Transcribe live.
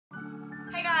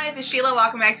Hey guys, it's Sheila.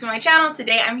 Welcome back to my channel.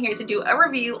 Today I'm here to do a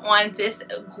review on this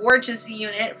gorgeous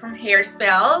unit from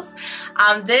Hairspells.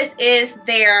 This is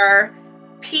their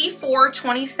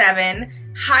P427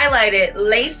 highlighted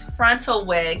lace frontal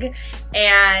wig,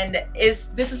 and this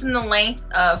is in the length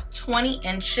of 20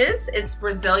 inches. It's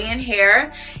Brazilian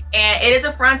hair, and it is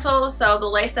a frontal, so the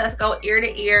lace does go ear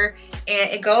to ear, and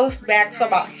it goes back to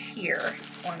about here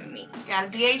on me. Got a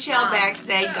DHL bag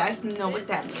today. You guys know what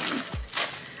that means.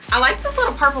 I like this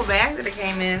little purple bag that it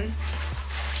came in.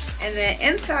 And then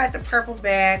inside the purple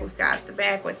bag, we've got the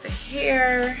bag with the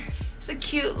hair. It's a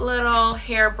cute little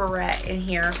hair barrette in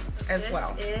here as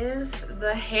well. This is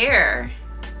the hair.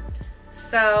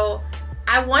 So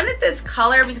I wanted this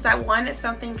color because I wanted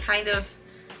something kind of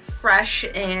fresh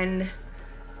and,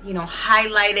 you know,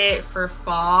 highlighted for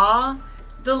fall.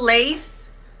 The lace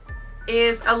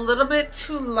is a little bit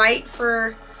too light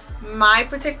for my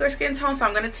particular skin tone, so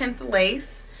I'm going to tint the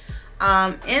lace.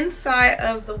 Inside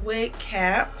of the wig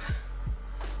cap,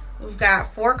 we've got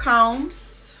 4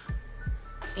 combs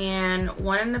and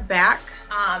 1 in the back.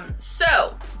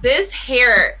 So this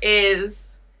hair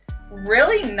is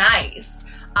really nice.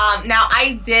 Now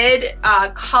I did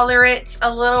color it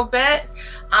a little bit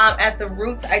at the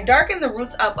roots. I darkened the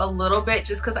roots up a little bit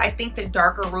just because I think the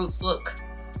darker roots look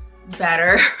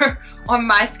better on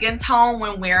my skin tone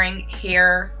when wearing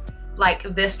hair like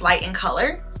this light in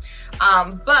color.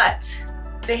 But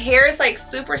the hair is like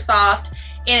super soft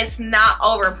and it's not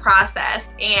over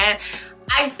processed, and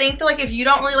I think that like if you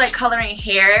don't really like coloring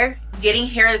hair, getting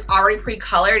hair that's already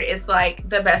pre-colored is like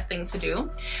the best thing to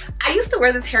do. I used to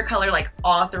wear this hair color like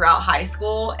all throughout high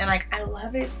school, and like I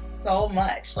love it so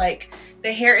much. Like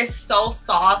the hair is so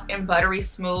soft and buttery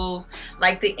smooth.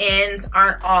 Like the ends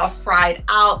aren't all fried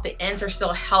out. The ends are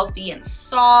still healthy and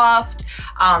soft.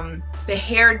 The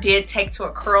hair did take to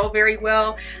a curl very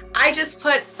well. I just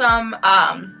put some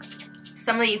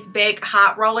of these big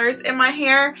hot rollers in my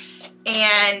hair,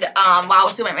 and while I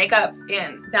was doing my makeup,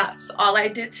 and that's all I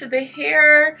did to the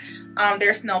hair.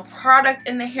 There's no product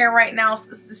in the hair right now, so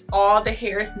this is all the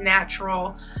hair's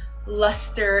natural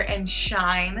luster and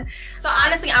shine. So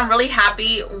honestly, I'm really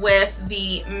happy with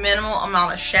the minimal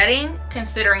amount of shedding,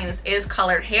 considering this is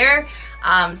colored hair.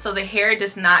 So the hair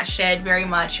does not shed very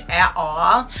much at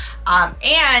all,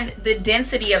 and the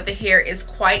density of the hair is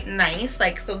quite nice.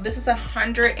 Like, so this is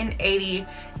 180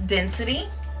 density,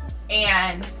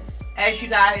 and as you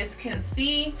guys can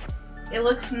see, it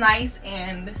looks nice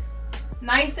and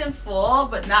full,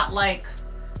 but not like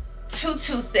too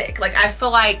thick. Like I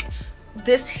feel like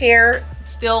this hair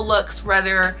still looks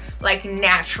rather like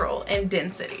natural in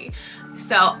density.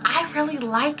 So I really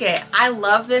like it. I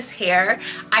love this hair.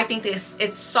 I think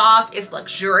it's soft, it's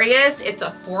luxurious, it's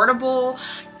affordable,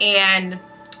 and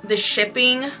the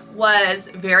shipping was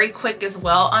very quick as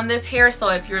well on this hair. So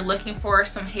if you're looking for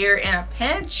some hair in a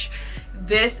pinch,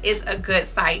 this is a good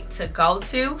site to go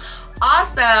to.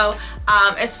 Also,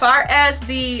 as far as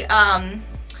the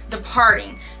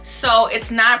parting, so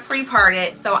it's not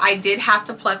pre-parted, so I did have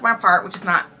to pluck my part, which is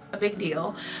not a big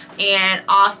deal. And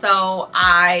also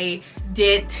I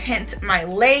did tint my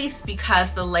lace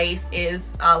because the lace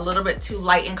is a little bit too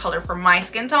light in color for my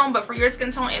skin tone, but for your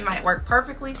skin tone it might work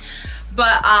perfectly.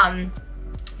 But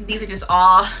these are just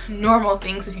all normal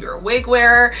things if you're a wig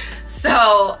wearer,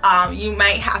 so you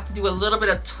might have to do a little bit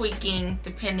of tweaking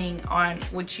depending on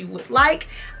what you would like.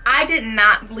 I did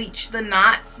not bleach the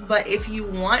knots, but if you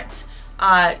want,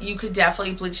 you could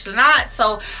definitely bleach the knots.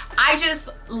 So I just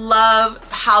love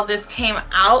how this came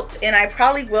out, and I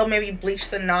probably will maybe bleach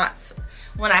the knots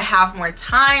when I have more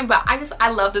time, but I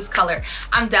love this color.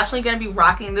 I'm definitely gonna be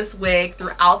rocking this wig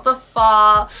throughout the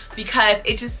fall because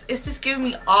it's just giving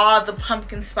me all the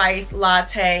pumpkin spice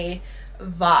latte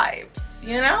vibes,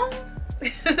 you know?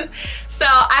 So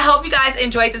I hope you guys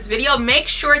enjoyed this video. Make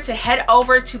sure to head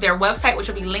over to their website, which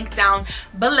will be linked down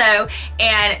below,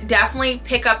 and definitely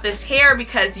pick up this hair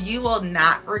because you will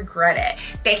not regret it.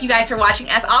 Thank you guys for watching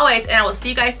as always, and I will see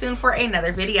you guys soon for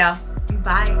another video.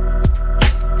 Bye.